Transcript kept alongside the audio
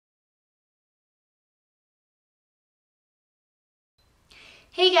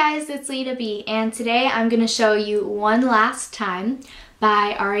Hey guys, it's LINA Bee, and today I'm going to show you One Last Time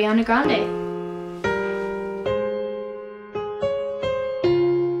by Ariana Grande.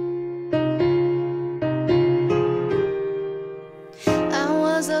 I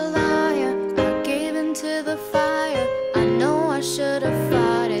was a liar, I gave into the fire. I know I should have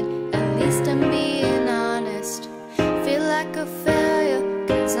fought it, at least I'm being honest. Feel like a failure,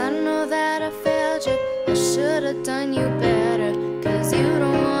 cause I know that I failed you. I should have done you better, cause you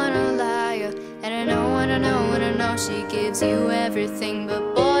don't wanna lie. And I know, and I know, and I know she gives you everything,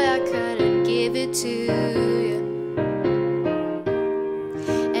 but boy, I couldn't give it to you.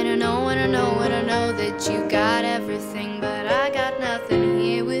 And I know, and I know, and I know that you got everything, but I got nothing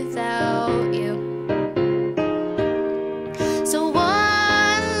here without you. So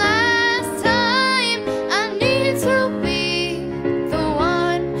one last time, I need to be the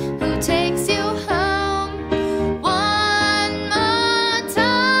one who takes you home. One more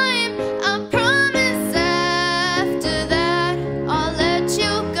time, I promise after that I'll let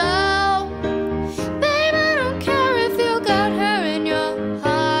you go. Babe, I don't care if you got her in your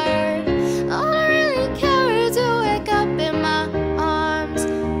heart. All I really care is to wake up in my arms.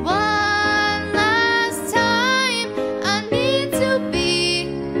 One last time, I need to be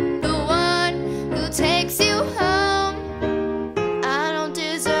the one who takes you home. I don't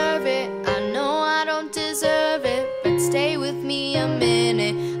deserve it, I know I don't deserve it, but stay with me a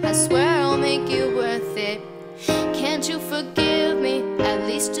minute, I swear I'll make it worth it. Can't you forgive me, at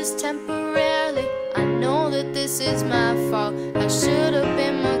least just temporarily? I know that this is my fault, I should have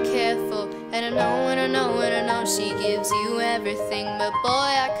been more careful. And I know, and I know, and I know she gives you everything, but boy,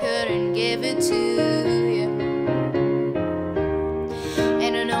 I couldn't give it to you.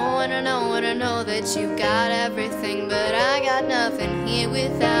 And I know, and I know, and I know that you got everything, but I got nothing here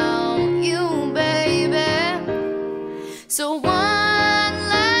without you, baby. So